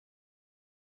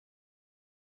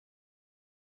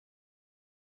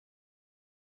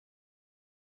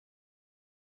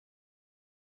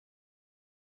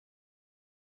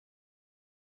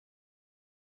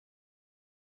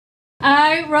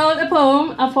I wrote a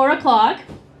poem at 4 o'clock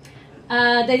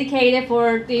dedicated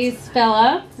for this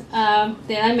fella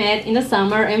that I met in the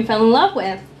summer and fell in love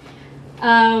with.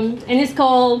 And it's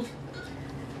called,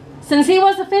 since he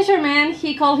was a fisherman,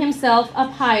 he called himself a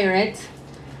pirate.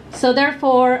 So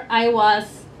therefore, I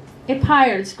was a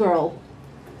pirate's girl.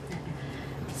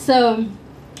 So,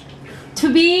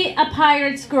 to be a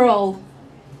pirate's girl,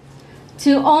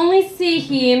 to only see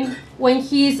him when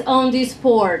he's on this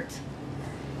port.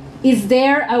 Is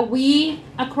there a we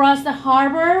across the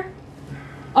harbor?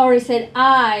 Or is it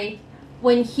I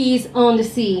when he's on the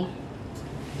sea?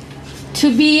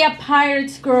 To be a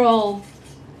pirate's girl,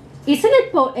 isn't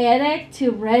it poetic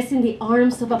to rest in the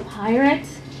arms of a pirate?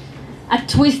 A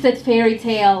twisted fairy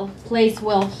tale plays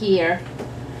well here.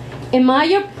 Am I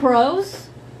your prose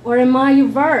or am I your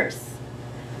verse?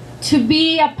 To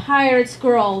be a pirate's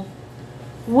girl,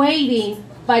 waiting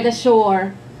by the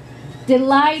shore,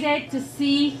 delighted to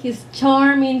see his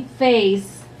charming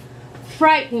face,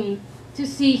 frightened to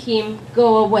see him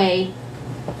go away.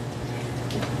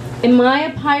 Am I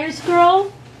a pirate's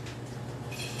girl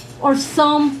or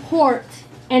some port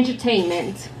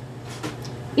entertainment?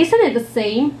 Isn't it the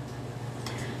same?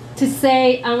 To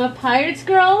say I'm a pirate's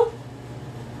girl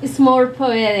is more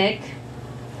poetic.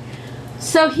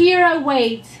 So here I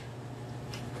wait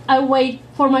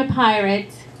for my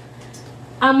pirate.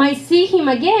 I might see him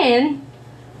again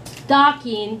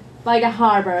docking by the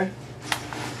harbor.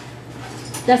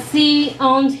 The sea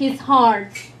owns his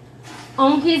heart.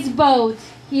 On his boat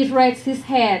he rests his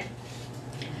head.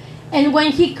 And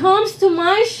when he comes to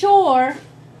my shore,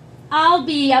 I'll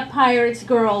be a pirate's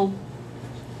girl.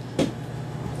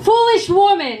 Foolish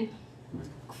woman,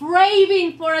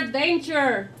 craving for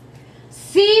adventure.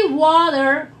 Sea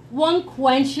water won't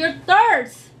quench your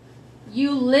thirst.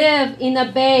 You live in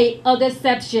a bay of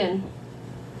deception.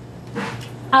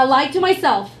 I lie to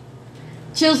myself,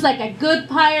 just like a good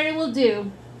pirate will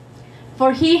do.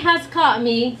 For he has caught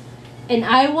me, and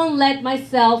I won't let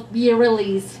myself be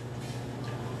released.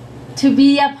 To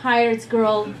be a pirate's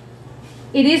girl,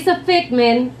 it is a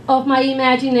figment of my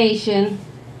imagination.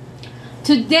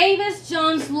 To Davis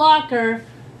Jones' locker,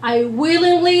 I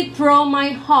willingly throw my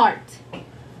heart.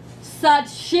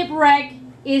 Such shipwreck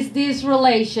is this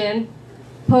relation,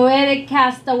 poetic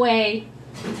castaway,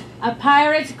 a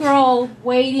pirate's girl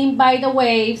waiting by the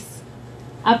waves,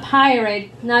 a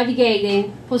pirate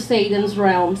navigating Poseidon's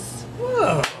realms.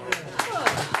 Whoa.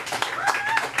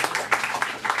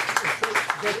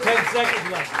 Got 10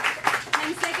 seconds left.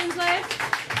 10 seconds left.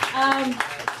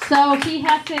 So he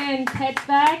hasn't text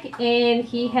back and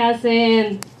he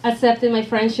hasn't accepted my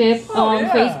friendship on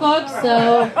Facebook.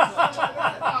 So